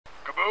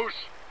Moose.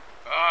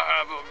 I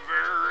have a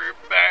very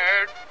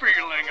bad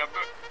feeling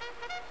about...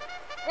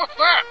 What's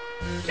that?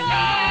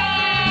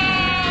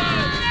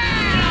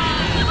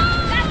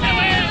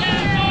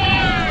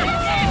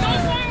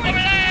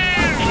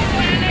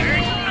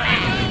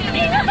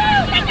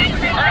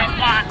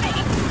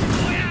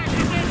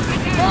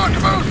 Come on,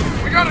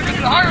 Caboose! We gotta get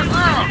to the higher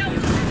ground!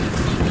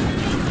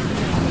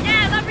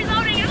 Yeah, I'm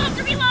reloading! I love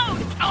to reload!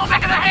 Oh,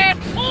 back of the head!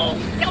 Oh!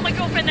 Tell my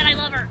girlfriend that I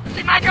love her!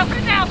 See my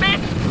girlfriend now, bitch!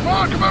 Come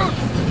on,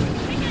 Caboose!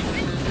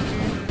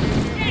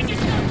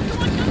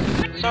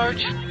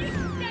 Sarge,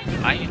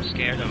 I am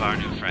scared of our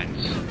new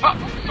friends. Huh,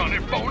 Sonny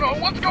Bono,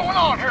 what's going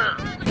on here?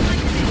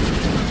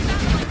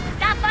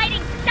 Stop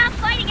fighting! Stop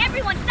fighting!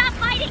 Everyone, stop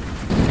fighting!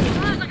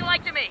 Who's looking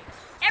like to me?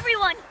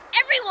 Everyone!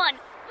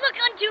 Everyone! Look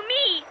unto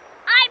me!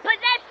 I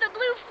possess the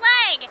blue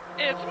flag!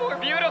 It's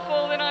more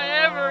beautiful than I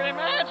ever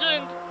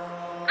imagined.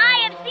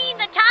 I have seen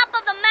the top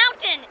of the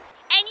mountain,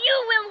 and you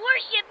will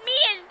worship me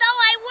as though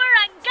I were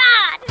a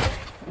god!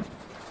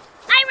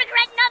 I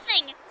regret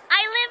nothing!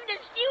 I lived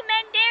as few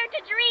men dare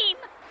to dream!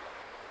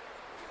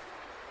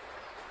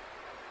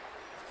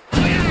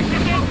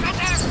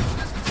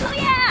 Oh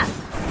yeah!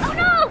 Oh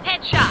no!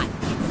 Headshot!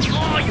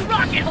 Oh, you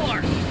rocket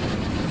whore!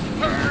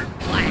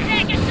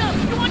 Yeah, get some!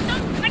 You want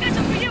some? I got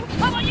some for you!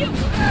 How about you?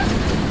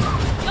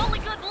 The only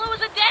good blue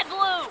is a dead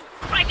blue!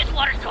 Right, this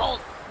water's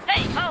cold!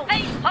 Hey ho!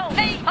 Hey ho!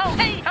 Hey ho!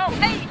 Hey ho!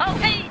 Hey ho!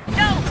 Hey!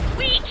 No!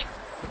 Weak!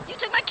 You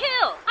took my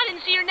kill! I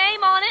didn't see your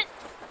name on it!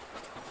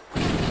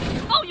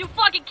 Oh, you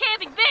fucking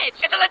camping bitch!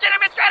 It's a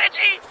legitimate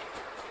strategy!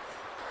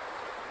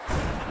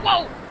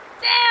 Whoa!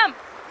 Damn!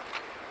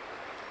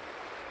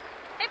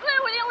 Hey, Blue,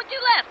 we're the only two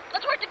left.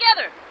 Let's work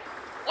together.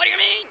 What do you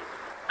mean?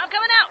 I'm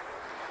coming out.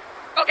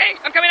 Okay,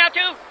 I'm coming out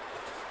too.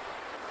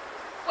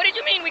 What did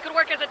you mean we could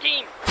work as a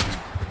team?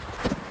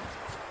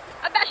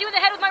 I bash you in the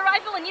head with my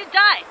rifle and you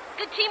die.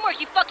 Good teamwork,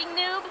 you fucking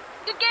noob.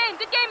 Good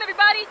game,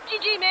 everybody.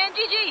 GG, man,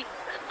 GG.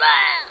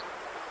 Bah!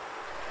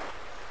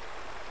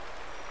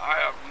 I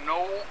have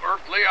no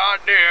earthly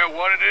idea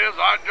what it is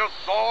I just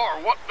saw, or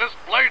what this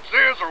place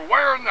is, or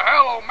where in the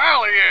hell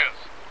O'Malley is.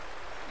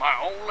 My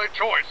only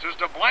choice is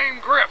to blame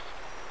Griff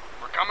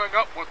for coming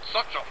up with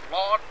such a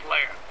flawed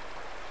plan.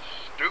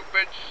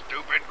 Stupid,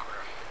 stupid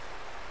Griff.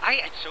 I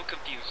am so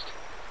confused.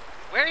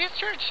 Where is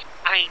Church?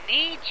 I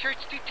need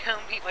Church to tell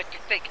me what to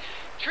think.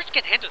 Church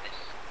can handle this.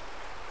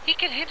 He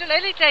can handle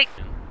anything.